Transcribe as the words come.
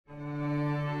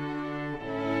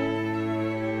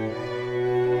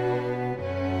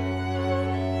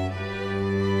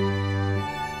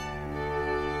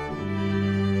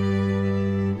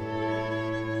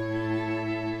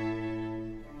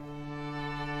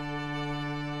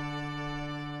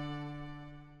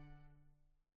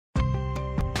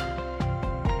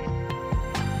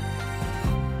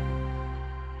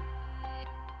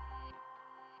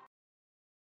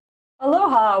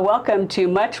Aloha, welcome to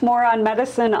Much More on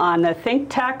Medicine on the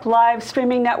ThinkTech live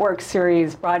streaming network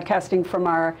series, broadcasting from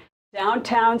our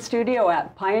downtown studio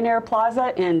at Pioneer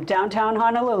Plaza in downtown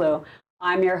Honolulu.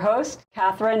 I'm your host,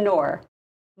 Catherine Knorr.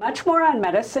 Much More on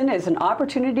Medicine is an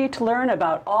opportunity to learn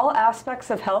about all aspects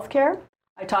of healthcare.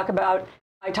 I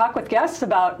talk with guests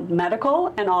about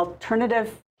medical and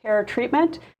alternative care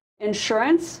treatment,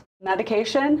 insurance,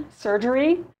 medication,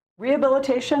 surgery,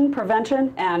 rehabilitation,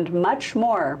 prevention, and much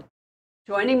more.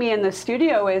 Joining me in the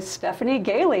studio is Stephanie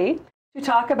Gailey to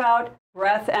talk about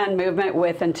breath and movement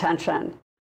with intention.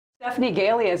 Stephanie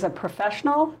Gailey is a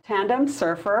professional tandem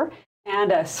surfer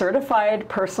and a certified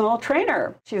personal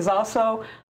trainer. She's also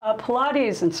a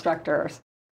Pilates instructor.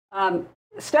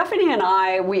 Stephanie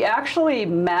and we actually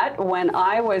met when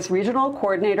I was regional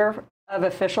coordinator of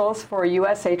officials for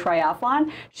USA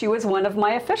Triathlon. She was one of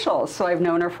my officials, so I've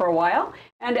known her for a while.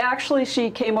 And actually, she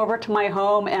came over to my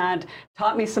home and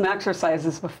taught me some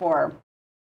exercises before.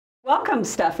 Welcome,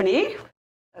 Stephanie.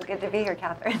 So good to be here,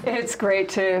 Catherine. It's great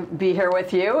to be here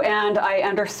with you. And I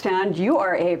understand you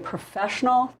are a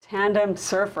professional tandem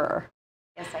surfer.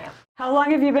 Yes, I am. How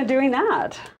long have you been doing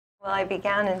that? Well, I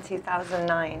began in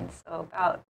 2009, so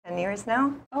about 10 years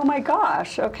now. Oh my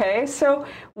gosh, okay. So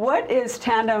what is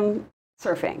tandem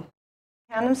surfing?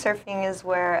 Tandem surfing is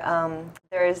where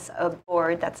there's a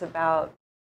board that's about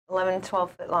 11 to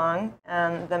 12 foot long,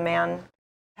 and the man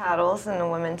paddles and the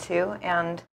woman too,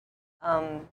 and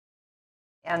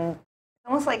it's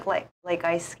almost like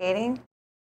ice skating.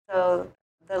 So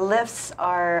the lifts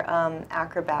are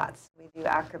acrobats. We do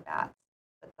acrobats,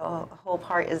 but the whole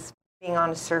part is being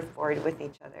on a surfboard with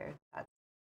each other. That's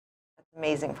the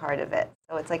amazing part of it.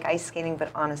 So it's like ice skating,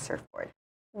 but on a surfboard.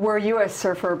 Were you a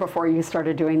surfer before you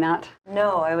started doing that?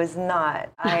 No, I was not.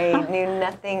 I knew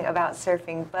nothing about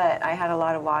surfing, but I had a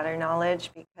lot of water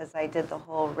knowledge because I did the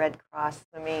whole Red Cross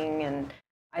swimming, and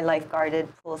I lifeguarded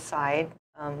poolside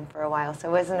for a while. So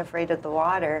I wasn't afraid of the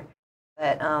water,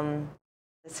 but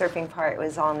the surfing part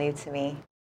was all new to me.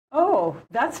 Oh,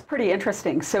 that's pretty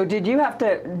interesting. So did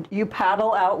you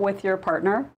paddle out with your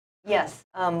partner? Yes,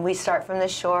 we start from the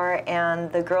shore,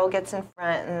 and the girl gets in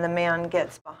front and the man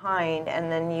gets behind,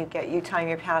 and then you time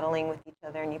your paddling with each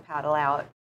other and you paddle out.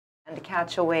 And to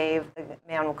catch a wave, the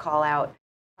man will call out,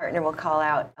 partner will call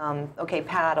out, okay,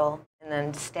 paddle, and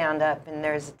then stand up. And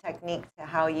there's a technique to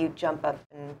how you jump up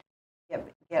and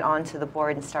get onto the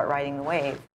board and start riding the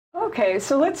wave. Okay,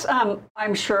 so let's,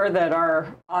 I'm sure that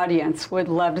our audience would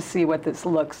love to see what this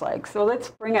looks like. So let's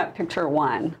bring up picture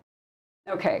one.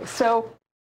 Okay, so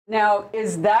now,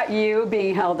 is that you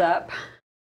being held up?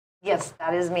 Yes,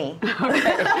 that is me.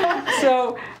 Okay.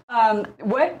 So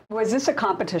what was this, a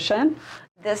competition?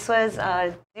 This was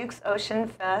Duke's Ocean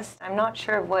Fest. I'm not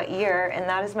sure of what year, and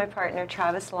that is my partner,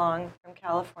 Travis Long from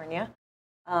California.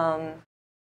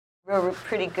 Real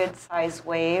pretty good size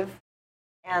wave,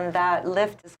 and that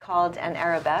lift is called an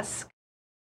arabesque.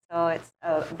 So it's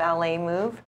a ballet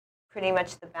move. Pretty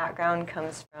much the background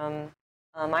comes from,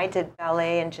 I did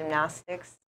ballet and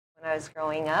gymnastics when I was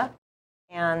growing up,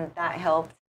 and that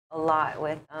helped a lot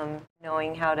with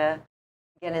knowing how to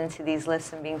get into these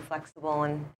lifts and being flexible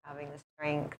and having the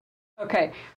strength.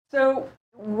 Okay, so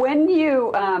when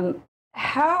you,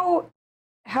 how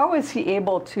is he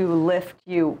able to lift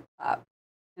you up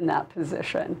in that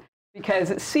position? Because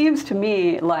it seems to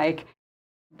me like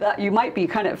that you might be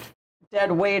kind of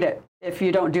dead weight if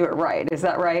you don't do it right. Is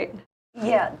that right?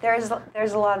 Yeah, there's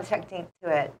a lot of technique to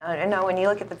it. I know when you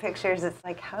look at the pictures, it's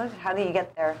like, how do you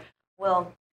get there?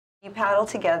 Well, you paddle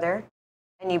together,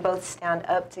 and you both stand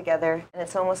up together, and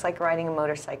it's almost like riding a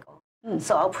motorcycle.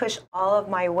 So I'll push all of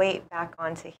my weight back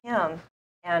onto him,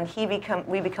 and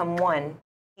we become one.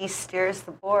 He steers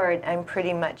the board. I'm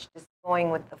pretty much just going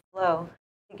with the flow.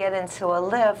 To get into a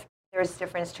lift, there's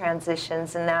different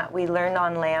transitions in that we learn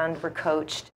on land. We're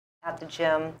coached at the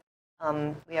gym.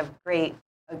 We have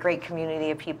a great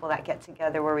community of people that get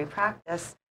together where we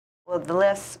practice. Well, the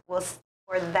lifts,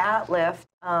 for that lift,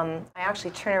 I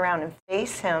actually turn around and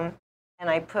face him, and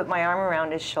I put my arm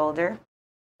around his shoulder.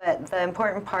 But the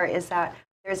important part is that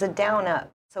there's a down up.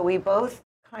 So we both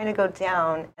kind of go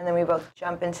down, and then we both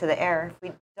jump into the air. If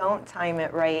we don't time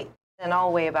it right, then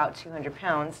I'll weigh about 200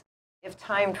 pounds. If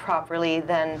timed properly,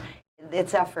 then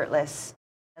it's effortless,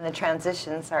 and the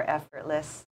transitions are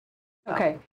effortless.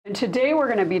 Okay, and today we're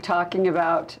going to be talking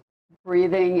about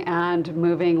breathing and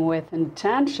moving with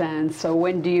intention. So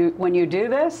when you do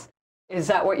this, is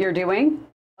that what you're doing?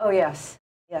 Oh, yes.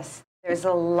 Yes. There's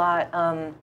a lot.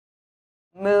 I'm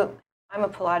a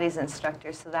Pilates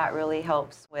instructor, so that really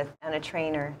helps with, and a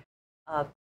trainer. But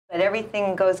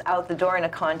everything goes out the door in a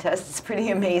contest. It's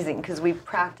pretty amazing because we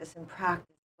practice and practice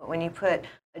But when you put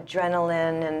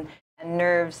adrenaline and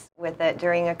nerves with it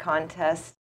during a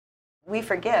contest, we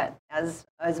forget, as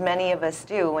many of us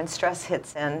do when stress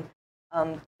hits in.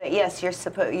 But yes,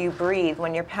 you breathe.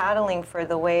 When you're paddling for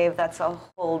the wave, that's a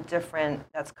whole different,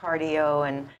 that's cardio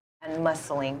and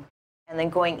muscling. And then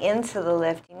going into the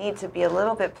lift, you need to be a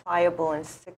little bit pliable and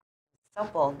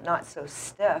supple, not so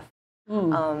stiff.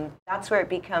 That's where it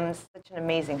becomes such an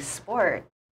amazing sport.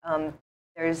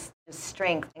 There's the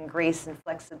strength and grace and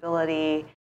flexibility.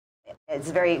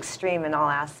 It's very extreme in all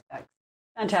aspects.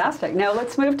 Fantastic. Now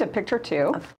let's move to picture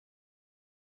 2.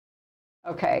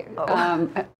 Okay.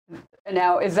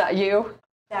 Now, is that you?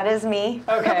 That is me.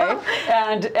 Okay.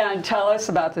 And tell us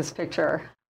about this picture.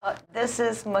 This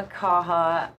is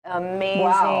Makaha. Amazing,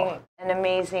 Wow. An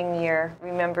amazing year.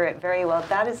 Remember it very well.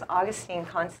 That is Augustine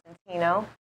Constantino,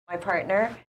 my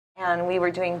partner, and we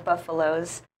were doing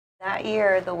buffaloes. That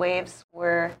year, the waves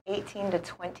were 18 to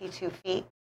 22 feet.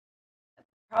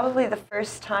 Probably the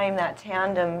first time that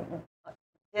tandem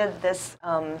did this,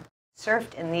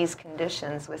 surfed in these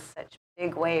conditions with such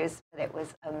big waves, but it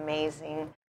was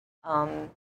amazing.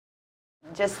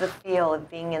 Just the feel of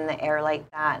being in the air like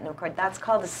that. And of course, that's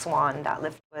called a swan. That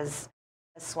lift was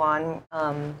a swan.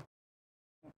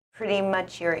 Pretty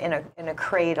much you're in a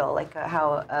cradle, like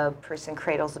how a person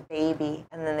cradles a baby,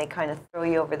 and then they kind of throw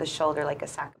you over the shoulder like a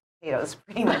sack of potatoes,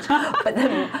 pretty much. But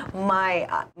then my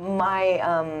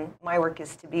work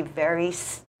is to be very,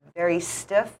 very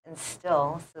stiff and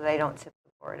still so they don't tip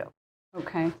the board over.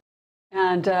 Okay.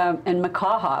 And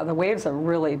Makaha, the waves are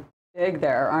really big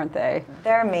there, aren't they?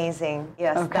 They're amazing.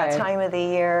 Yes, Okay. That time of the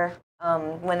year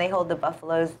when they hold the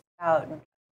buffaloes out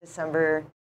December,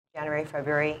 January,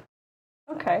 February.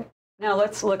 Okay. Now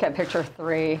let's look at picture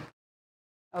 3.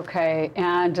 Okay.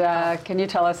 And can you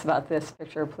tell us about this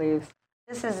picture, please?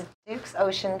 This is Duke's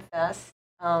Ocean Fest.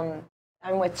 I'm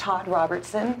with Todd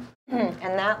Robertson,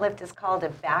 and that lift is called a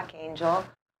back angel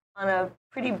on a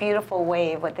pretty beautiful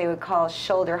wave, what they would call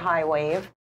shoulder high wave.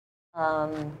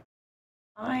 I'm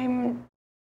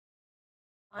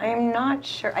not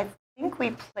sure. I think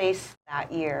we placed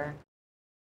that year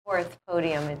 4th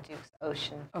podium at Duke's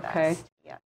Ocean Fest. Okay.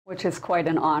 Yeah. Which is quite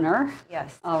an honor.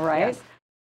 Yes. All right. Yes.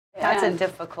 That's And a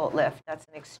difficult lift. That's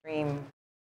an extreme.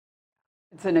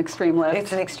 it's an extreme lift.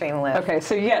 It's an extreme lift. Okay,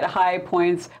 so you get high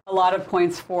points, a lot of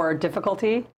points for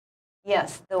difficulty.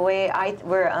 Yes, the way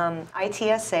we're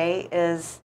ITSA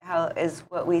is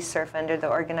what we surf under, the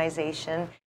organization,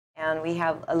 and we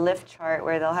have a lift chart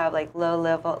where they'll have like low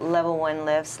level 1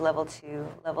 lifts, level 2,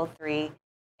 level 3,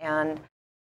 and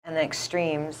the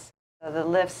extremes. So the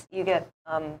lifts you get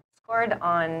scored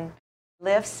on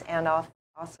lifts and also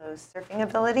surfing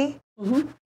ability. Mm-hmm.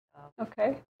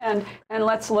 Okay, and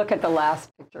let's look at the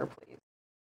last picture, please.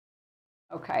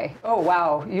 Okay. Oh,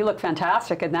 wow. You look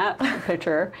fantastic in that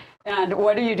picture. And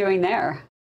what are you doing there?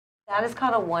 That is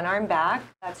called a one-arm back.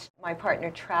 That's my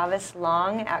partner Travis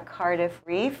Long at Cardiff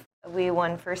Reef. We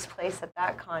won 1st place at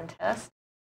that contest.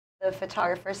 The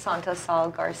photographer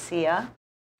Santosal Garcia.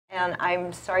 And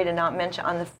I'm sorry to not mention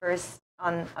on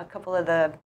a couple of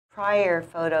the prior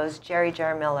photos, Jerry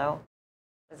Jaramillo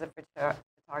was a photographer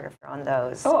on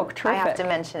those. Oh, terrific. I have to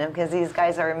mention him because these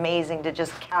guys are amazing to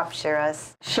just capture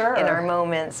us Sure. in our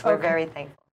moments. We're Okay. very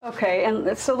thankful. Okay,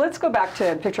 and so let's go back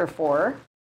to picture 4.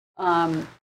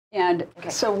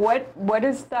 So what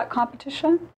is that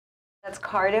competition? That's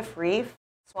Cardiff Reef.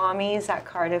 Swami's at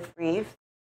Cardiff Reef,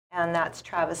 and that's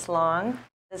Travis Long.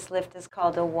 This lift is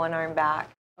called a one-arm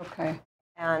back, Okay.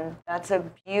 and that's a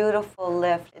beautiful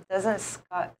lift. It doesn't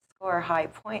score high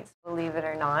points, believe it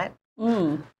or not,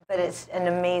 but it's an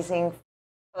amazing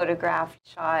photographed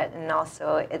shot, and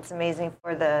also it's amazing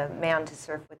for the man to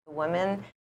surf with the woman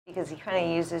because he kind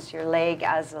of uses your leg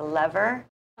as a lever,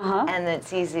 and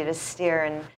it's easy to steer,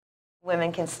 and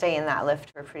women can stay in that lift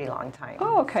for a pretty long time.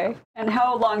 Oh, okay. And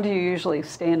how long do you usually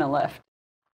stay in a lift?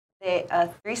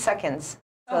 3 seconds.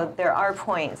 So there are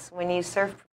points. When you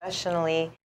surf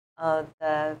professionally,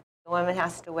 the woman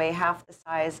has to weigh half the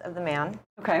size of the man.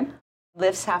 Okay.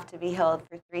 Lifts have to be held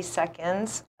for 3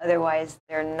 seconds, otherwise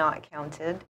they're not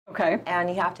counted. Okay. And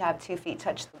you have to have 2 feet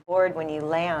touch the board when you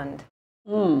land.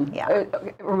 Yeah.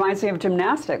 It reminds me of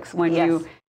gymnastics when Yes.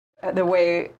 the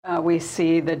way we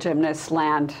see the gymnasts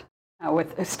land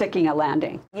with sticking a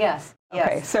landing. Yes.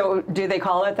 Okay, Yes. so do they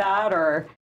call it that, or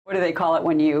what do they call it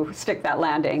when you stick that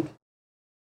landing?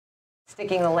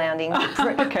 Sticking the landing.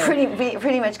 Okay.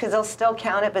 Pretty much, because they'll still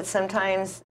count it, but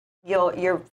sometimes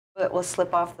your foot will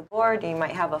slip off the board. You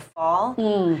might have a fall.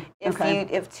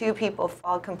 If 2 people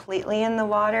fall completely in the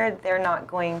water, they're not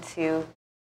going to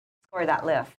score that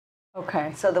lift.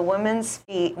 Okay. So the woman's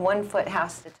feet, 1 foot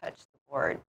has to touch the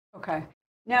board. Okay.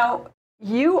 Now,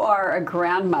 you are a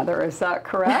grandmother, is that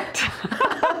correct?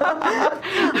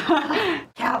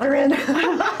 Catherine.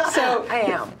 So I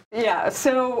am. Yeah.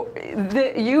 So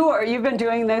you've been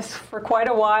doing this for quite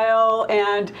a while,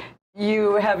 and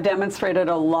you have demonstrated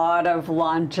a lot of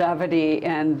longevity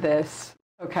in this.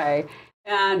 Okay.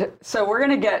 And so we're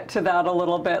going to get to that a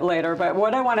little bit later. But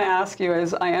what I want to ask you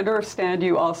is, I understand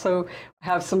you also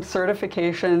have some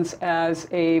certifications as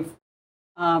a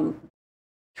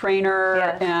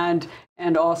trainer. Yes.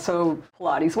 and also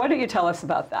Pilates. Why don't you tell us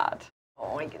about that?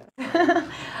 Oh my goodness.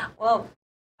 Well,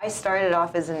 I started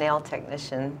off as a nail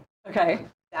technician. Okay.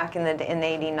 Back in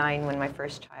 '89 when my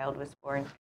first child was born.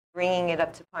 Bringing it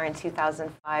up to par in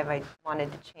 2005, I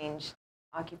wanted to change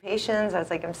occupations. I was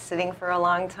like, I'm sitting for a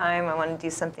long time. I want to do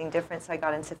something different, so I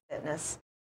got into fitness.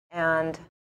 And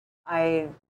I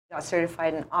got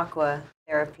certified in aqua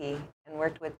therapy and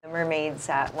worked with the mermaids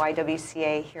at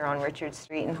YWCA here on Richard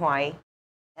Street in Hawaii.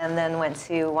 And then went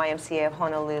to YMCA of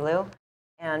Honolulu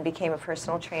and became a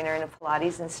personal trainer and a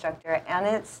Pilates instructor. And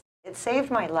it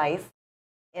saved my life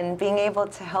in being able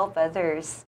to help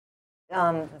others.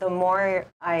 The more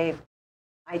I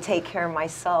take care of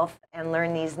myself and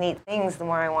learn these neat things, the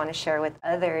more I want to share with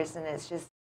others. And it's just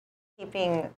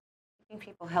keeping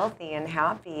people healthy and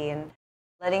happy and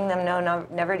letting them know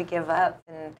never to give up.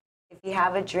 And if you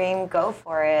have a dream, go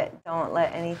for it. Don't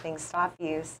let anything stop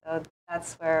you. So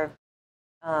that's where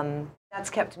that's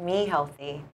kept me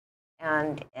healthy.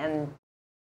 And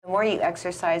the more you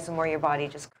exercise, the more your body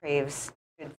just craves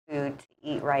good food to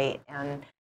eat right and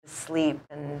to sleep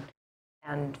and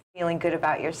feeling good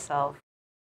about yourself.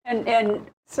 And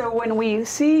so when we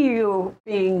see you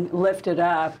being lifted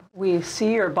up, we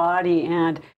see your body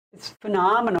and it's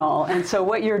phenomenal. And so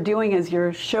what you're doing is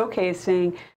you're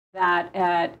showcasing that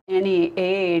at any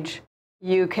age,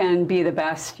 you can be the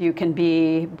best you can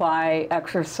be by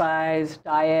exercise,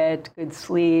 diet, good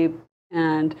sleep,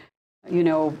 and,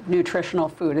 nutritional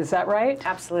food. Is that right?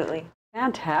 Absolutely.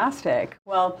 Fantastic.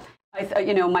 Well,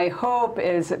 my hope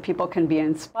is that people can be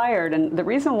inspired. And the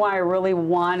reason why I really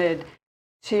wanted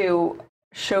to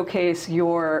showcase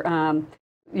your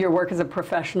work as a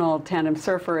professional tandem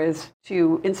surfer is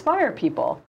to inspire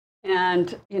people.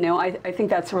 And, I think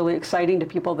that's really exciting to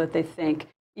people that they think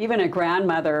even a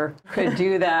grandmother could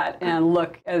do that and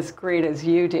look as great as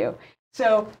you do.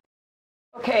 So,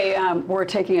 okay, we're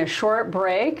taking a short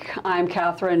break. I'm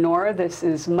Catherine Knorr. This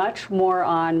is Much More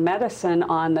on Medicine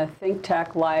on the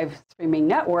ThinkTech live streaming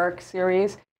network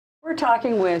series. We're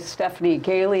talking with Stephanie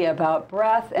Gailey about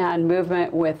breath and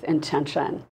movement with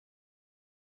intention.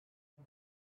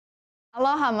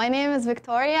 Aloha, my name is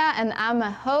Victoria and I'm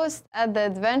a host at the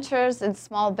Adventures in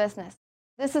Small Business.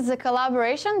 This is a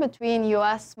collaboration between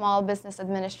U.S. Small Business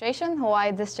Administration,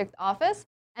 Hawaii District Office,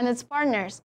 and its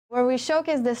partners, where we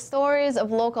showcase the stories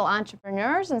of local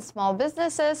entrepreneurs and small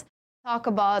businesses, talk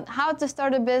about how to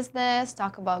start a business,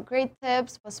 talk about great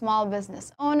tips for small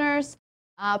business owners.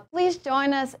 Please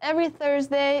join us every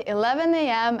Thursday, 11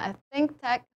 a.m. at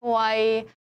ThinkTech Hawaii.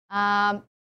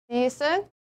 See you soon.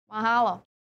 Mahalo.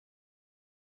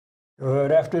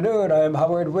 Good afternoon. I'm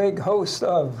Howard Wigg, host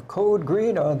of Code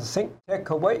Green on ThinkTech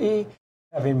Hawaii,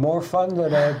 having more fun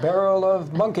than a barrel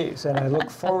of monkeys, and I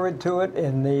look forward to it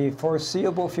in the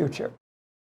foreseeable future.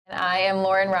 And I am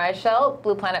Lauren Reichelt,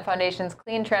 Blue Planet Foundation's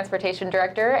Clean Transportation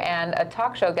Director and a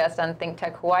talk show guest on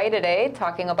ThinkTech Hawaii today,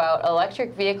 talking about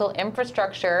electric vehicle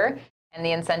infrastructure and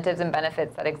the incentives and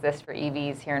benefits that exist for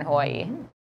EVs here in Hawaii.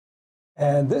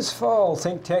 And this fall,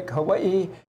 ThinkTech Hawaii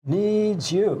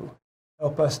needs you.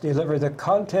 Help us deliver the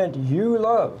content you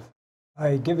love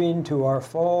by giving to our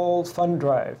fall fund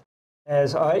drive,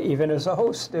 as I, even as a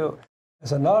host, do.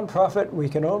 As a nonprofit, we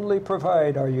can only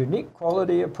provide our unique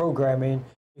quality of programming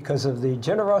because of the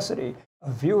generosity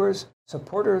of viewers,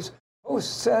 supporters,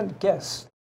 hosts, and guests.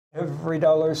 Every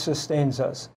dollar sustains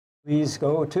us. Please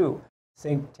go to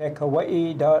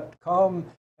thinktechhawaii.com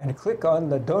and click on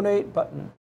the donate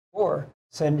button, or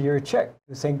send your check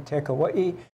to ThinkTech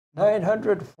Hawaii,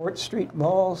 900 Fort Street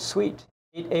Mall, Suite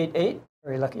 888,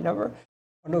 very lucky number,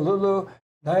 Honolulu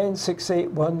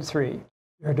 96813.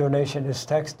 Your donation is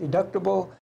tax deductible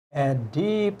and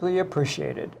deeply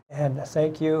appreciated. And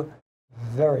thank you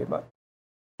very much.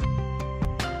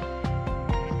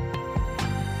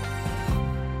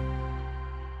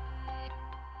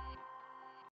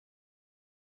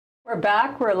 We're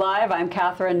back. We're live. I'm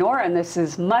Catherine Knorr, and this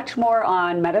is Much More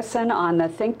on Medicine on the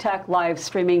ThinkTech live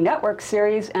streaming network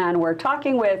series. And we're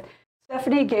talking with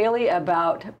Stephanie Gailey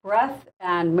about breath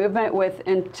and movement with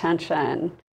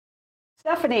intention.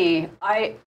 Stephanie,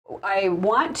 I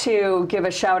want to give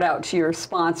a shout out to your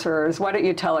sponsors. Why don't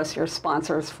you tell us your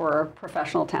sponsors for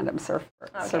professional tandem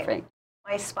surfing?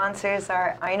 My sponsors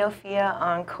are Ainofia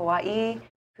on Kauai,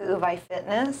 Pu'uwai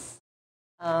Fitness,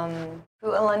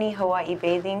 Pu'alani Hawaii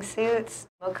Bathing Suits,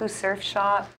 Moku Surf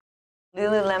Shop,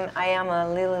 Lululemon. I am a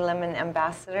Lululemon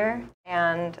ambassador,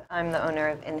 and I'm the owner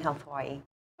of InHealth Hawaii.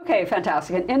 Okay,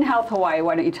 fantastic. And InHealth Hawaii,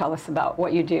 why don't you tell us about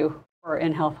what you do for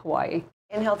InHealth Hawaii?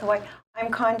 InHealth Hawaii, I'm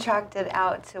contracted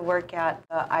out to work at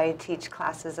I teach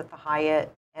classes at the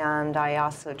Hyatt, and I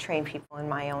also train people in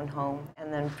my own home.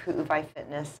 And then Pu'uwai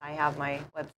Fitness, I have my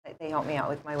website. They help me out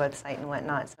with my website and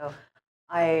whatnot. So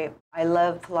I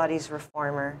love Pilates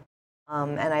Reformer,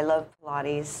 and I love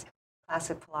Pilates,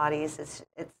 classic Pilates.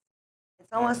 It's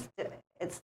almost,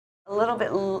 it's a little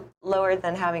bit lower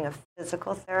than having a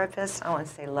physical therapist. I won't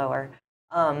say lower.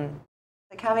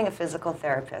 Like having a physical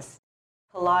therapist.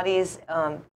 Pilates,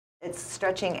 it's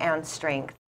stretching and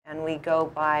strength, and we go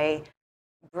by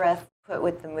breath put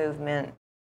with the movement,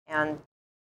 and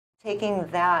taking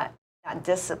that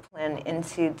discipline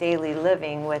into daily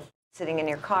living with sitting in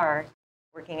your car,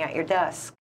 working at your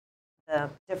desk, the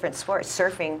different sports,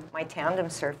 surfing, my tandem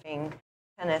surfing,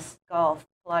 tennis, golf,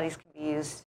 Pilates can be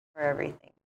used for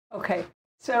everything. Okay,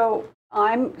 so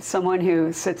I'm someone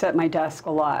who sits at my desk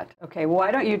a lot. Okay,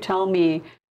 why don't you tell me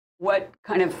what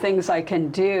kind of things I can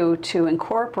do to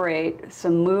incorporate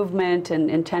some movement and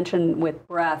intention with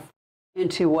breath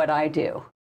into what I do?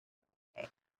 Okay.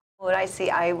 What I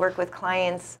see, I work with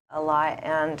clients a lot,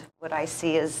 and what I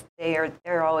see is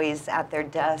they're always at their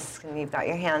desks, and you've got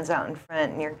your hands out in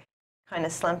front, and you're kind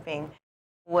of slumping.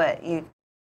 What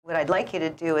I'd like you to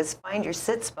do is find your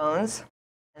sits bones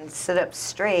and sit up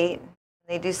straight.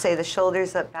 They do say the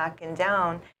shoulders up, back, and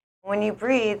down. When you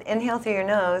breathe, inhale through your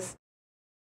nose,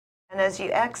 and as you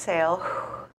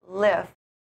exhale, lift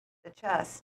the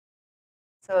chest.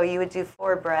 So you would do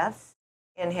 4 breaths.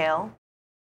 Inhale,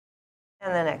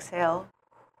 and then exhale,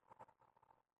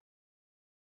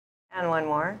 and one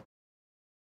more,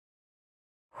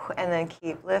 and then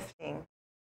keep lifting.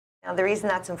 Now, the reason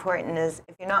that's important is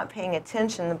if you're not paying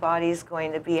attention, the body's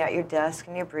going to be at your desk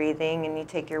and you're breathing, and you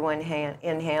take your one hand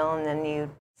inhale, and then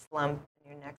you slump,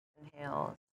 and your next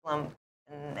inhale, slump,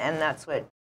 and that's what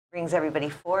brings everybody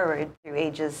forward through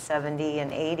ages 70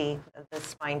 and 80. The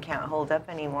spine can't hold up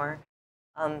anymore.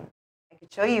 I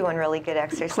could show you one really good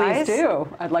exercise. Please do.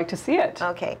 I'd like to see it.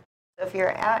 Okay. So if you're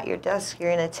at your desk,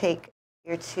 you're going to take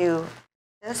your 2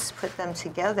 fists, put them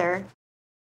together,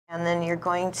 and then you're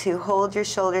going to hold your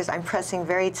shoulders. I'm pressing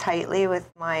very tightly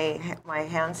with my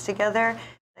hands together.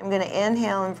 I'm going to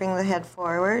inhale and bring the head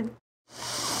forward.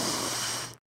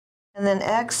 And then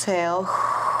exhale,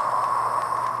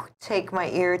 take my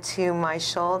ear to my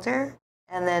shoulder,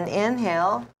 and then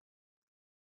inhale.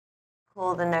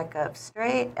 Pull the neck up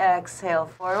straight, exhale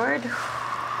forward,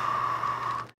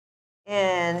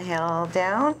 inhale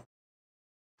down,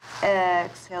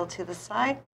 exhale to the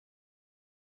side,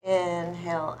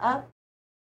 inhale up,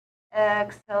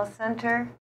 exhale center,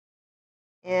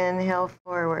 inhale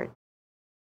forward.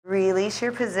 Release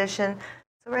your position.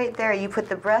 So right there, you put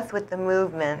the breath with the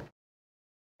movement,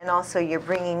 and also you're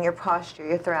bringing your posture,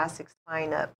 your thoracic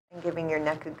spine up, and giving your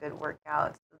neck a good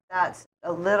workout. So that's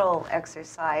a little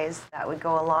exercise that would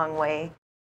go a long way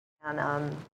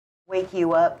and wake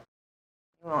you up.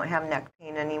 You won't have neck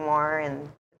pain anymore, and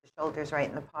put the shoulders right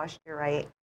and the posture right.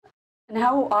 And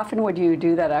how often would you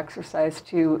do that exercise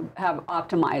to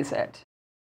optimize it?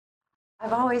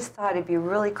 I've always thought it'd be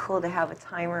really cool to have a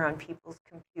timer on people's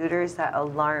computers that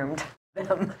alarmed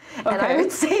them. Okay. And I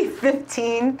would say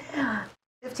 15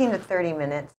 to 30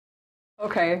 minutes.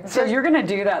 Okay, so you're going to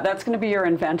do that. That's going to be your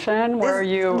invention, where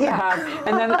you have,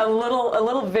 and then a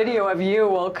little video of you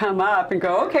will come up and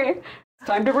go, okay, it's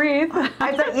time to breathe.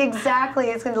 I thought exactly.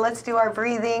 It's going to let's do our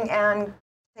breathing and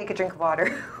take a drink of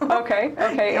water. Okay.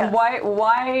 Yeah. And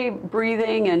why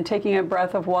breathing and taking a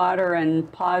breath of water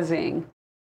and pausing?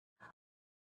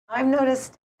 I've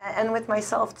noticed, and with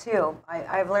myself too,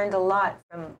 I've learned a lot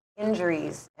from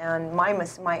injuries and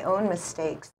my own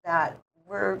mistakes, that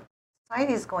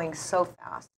society is going so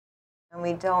fast, and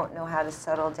we don't know how to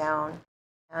settle down.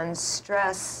 And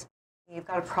stress, you've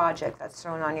got a project that's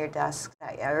thrown on your desk,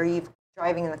 or you're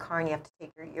driving in the car and you have to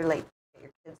take you're late to get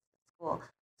your kids to school.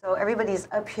 So everybody's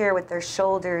up here with their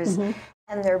shoulders,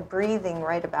 and they're breathing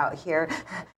right about here.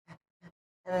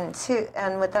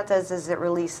 And what that does is it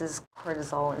releases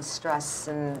cortisol and stress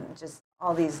and just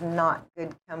all these not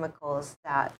good chemicals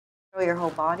that throw your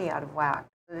whole body out of whack.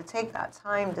 So to take that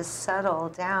time to settle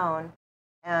down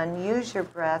and use your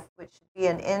breath, which should be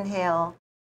an inhale,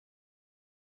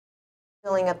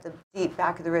 filling up the deep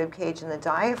back of the rib cage and the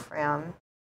diaphragm,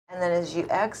 And then as you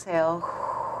exhale,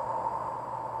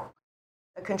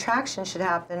 a contraction should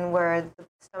happen where the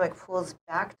stomach pulls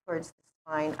back towards the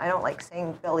spine. I don't like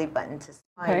saying belly button to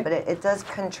spine, but it does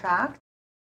contract.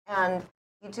 And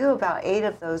you do about 8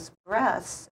 of those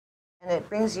breaths, and it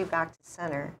brings you back to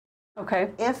center. Okay.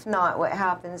 If not, what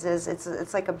happens is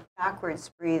it's like a backwards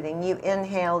breathing. You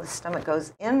inhale, the stomach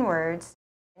goes inwards,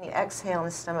 and you exhale, and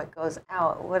the stomach goes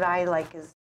out. What I like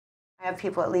is I have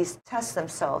people at least test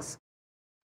themselves.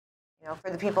 You know,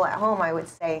 for the people at home, I would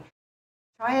say,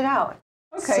 try it out.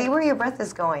 Okay. See where your breath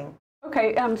is going.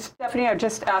 Okay, Stephanie, I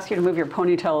just asked you to move your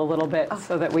ponytail a little bit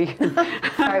so that we can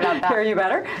Sorry about that. hear you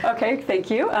better. Okay,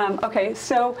 thank you. Okay,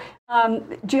 so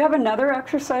do you have another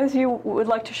exercise you would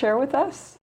like to share with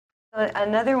us?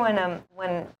 Another one,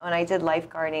 when I did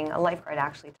lifeguarding, a lifeguard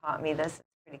actually taught me this. It's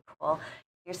pretty cool.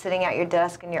 You're sitting at your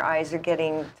desk and your eyes are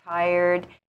getting tired.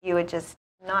 You would just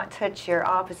not touch your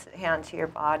opposite hand to your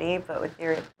body, but with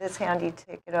this hand, you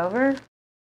take it over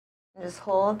and just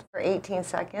hold for 18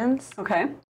 seconds. Okay.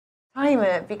 Time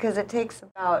it, because it takes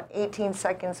about 18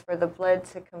 seconds for the blood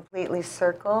to completely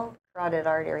circle carotid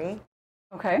artery.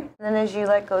 Okay. And then as you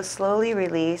let go, slowly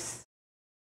release,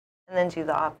 and then do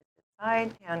the opposite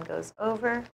side. Hand goes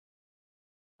over,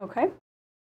 Okay.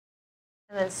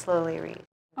 and then slowly release.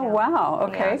 Oh, wow.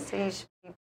 Okay. Yeah, so you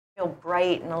should feel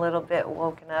bright and a little bit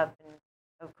woken up, and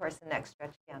of course the next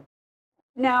stretch again.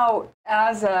 Now,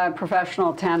 as a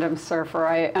professional tandem surfer,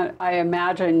 I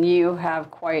imagine you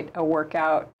have quite a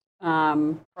workout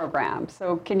program.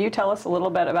 So can you tell us a little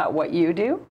bit about what you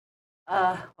do?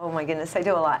 Oh my goodness, I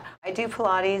do a lot. I do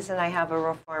Pilates, and I have a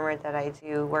reformer that I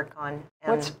do work on.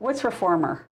 And What's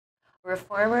reformer?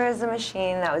 Reformer is a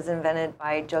machine that was invented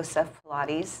by Joseph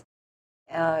Pilates.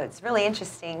 It's really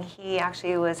interesting. He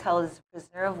actually was held as a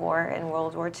prisoner of war in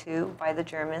World War II by the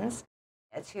Germans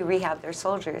to rehab their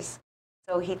soldiers.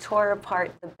 So he tore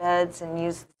apart the beds and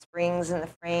used the springs and the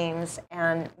frames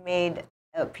and made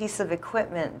a piece of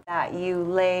equipment that you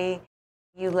lay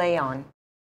on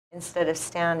instead of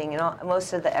standing. And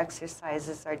most of the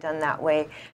exercises are done that way.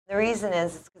 The reason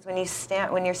is because when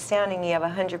you're standing, you have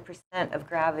 100% of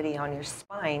gravity on your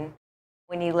spine.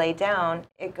 When you lay down,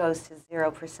 it goes to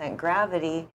 0%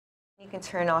 gravity. You can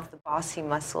turn off the bossy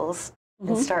muscles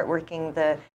and start working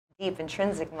the deep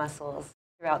intrinsic muscles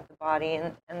throughout the body.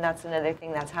 And that's another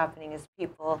thing that's happening is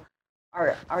people,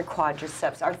 our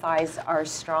quadriceps, our thighs are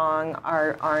strong,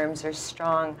 our arms are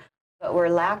strong, but we're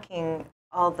lacking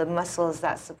all the muscles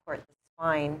that support the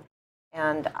spine.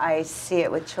 And I see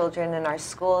it with children in our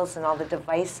schools and all the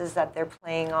devices that they're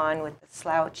playing on with the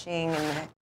slouching and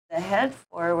the head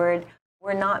forward.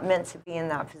 We're not meant to be in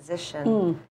that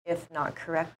position. If not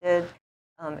corrected.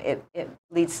 It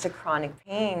leads to chronic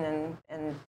pain,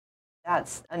 and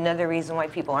that's another reason why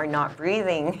people are not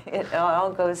breathing. It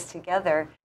all goes together.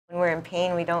 When we're in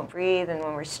pain, we don't breathe, and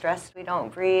when we're stressed, we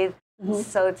don't breathe.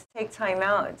 So to take time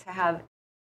out to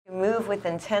move with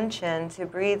intention, to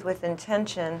breathe with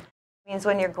intention, means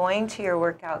when you're going to your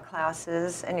workout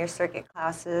classes and your circuit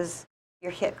classes,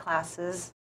 your HIIT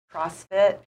classes,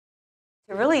 CrossFit,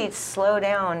 to really slow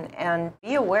down and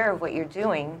be aware of what you're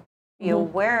doing, be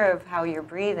aware of how you're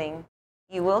breathing.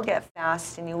 You will get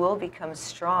fast and you will become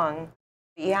strong,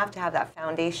 but you have to have that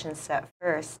foundation set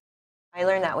first. I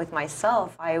learned that with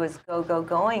myself. I was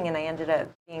going, and I ended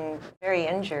up being very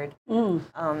injured in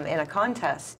a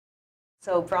contest.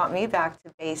 So it brought me back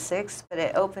to basics, but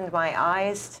it opened my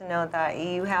eyes to know that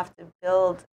you have to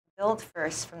build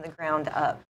first from the ground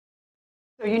up.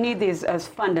 So you need these as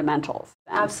fundamentals.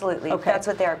 Then. Absolutely. Okay. That's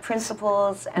what they are,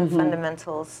 principles and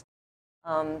fundamentals.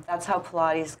 That's how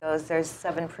Pilates goes. There's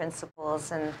 7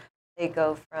 principles, and they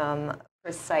go from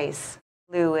precise,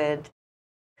 fluid,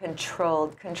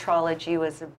 controlled. Contrology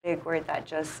was a big word that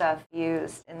Joseph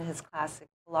used in his classic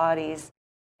Pilates,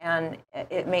 and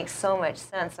it makes so much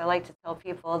sense. I like to tell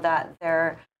people that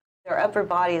their upper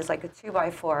body is like a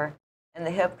 2x4, and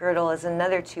the hip girdle is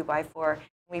another 2x4.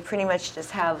 We pretty much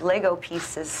just have Lego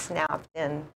pieces snapped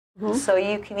in. So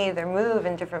you can either move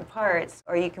in different parts,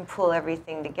 or you can pull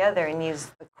everything together and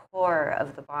use the core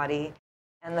of the body.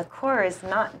 And the core is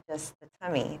not just the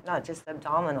tummy, not just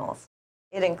abdominals.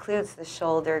 It includes the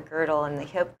shoulder girdle and the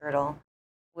hip girdle,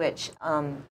 which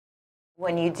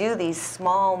when you do these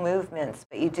small movements,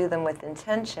 but you do them with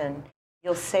intention,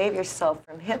 you'll save yourself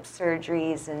from hip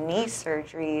surgeries and knee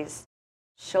surgeries,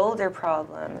 shoulder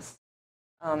problems.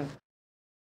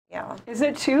 Yeah. Is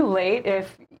it too late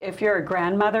if you're a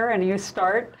grandmother and you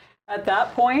start at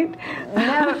that point?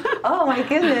 Never, oh my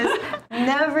goodness,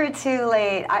 never too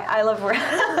late. I love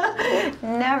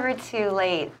never too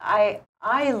late.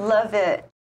 I love it,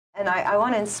 and I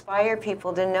want to inspire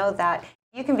people to know that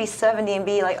you can be 70 and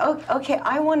be like, oh, okay,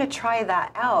 I want to try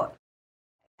that out.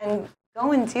 And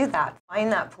go and do that.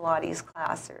 Find that Pilates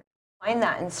class or find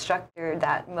that instructor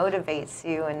that motivates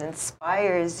you and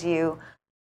inspires you.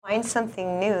 Find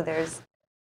something new.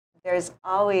 There's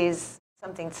always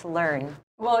something to learn.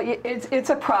 Well, it's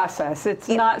a process. It's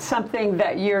not something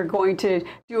that you're going to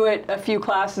do it a few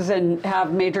classes and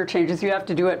have major changes. You have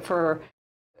to do it for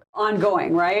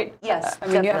ongoing, right? Yes, I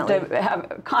mean, definitely. you have to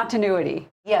have continuity.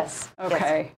 Yes.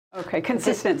 Okay. Yes. Okay.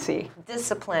 Consistency.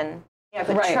 Discipline. Yeah,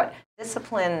 but Right.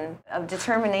 discipline of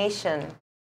determination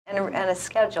and a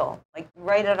schedule. Like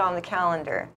write it on the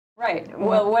calendar. Right.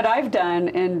 Well, what I've done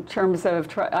in terms of,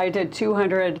 I did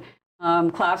 200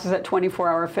 classes at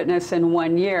 24-Hour Fitness in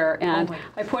 1 year, and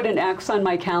I put an X on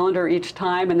my calendar each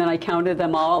time, and then I counted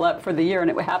them all up for the year, and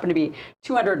it happened to be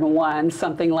 201,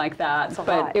 something like that. That's a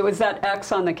but lot. it was that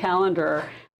X on the calendar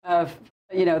of,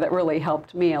 that really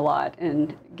helped me a lot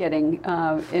in getting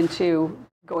into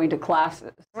going to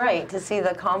classes. Right, to see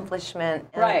the accomplishment.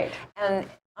 And, Right. And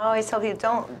I always tell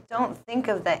people, don't think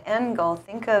of the end goal.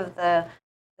 Think of a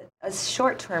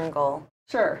short-term goal.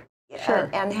 Sure. Sure.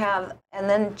 And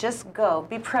then just go.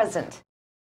 Be present.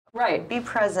 Right. Be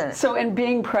present. So in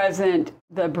being present,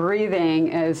 the breathing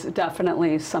is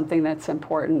definitely something that's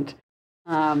important.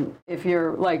 If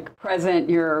you're like present,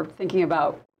 you're thinking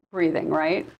about breathing,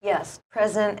 right? Yes,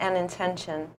 present and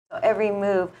intention. So every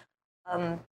move,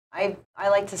 I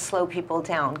like to slow people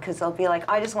down because they'll be like,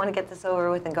 I just want to get this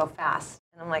over with and go fast.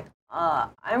 And I'm like,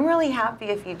 I'm really happy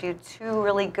if you do 2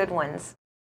 really good ones.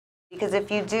 Because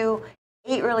if you do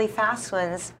 8 really fast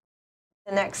ones,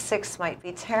 the next 6 might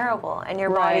be terrible, and your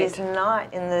body's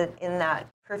not in that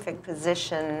perfect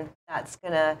position that's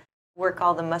going to work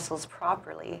all the muscles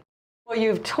properly. Well,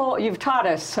 you've taught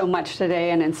us so much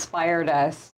today and inspired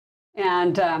us.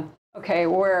 And okay,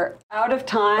 we're out of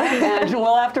time, and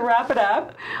we'll have to wrap it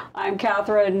up. I'm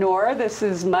Catherine Knorr. This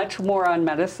is Much More on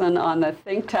Medicine on the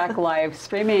ThinkTech Live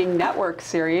Streaming Network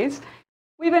series.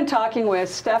 We've been talking with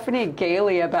Stephanie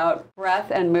Gailey about breath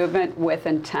and movement with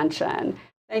intention.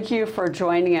 Thank you for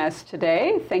joining us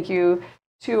today. Thank you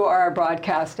to our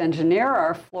broadcast engineer,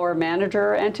 our floor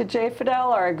manager, and to Jay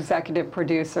Fidel, our executive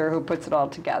producer who puts it all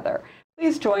together.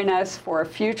 Please join us for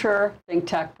future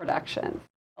ThinkTech productions.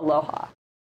 Aloha.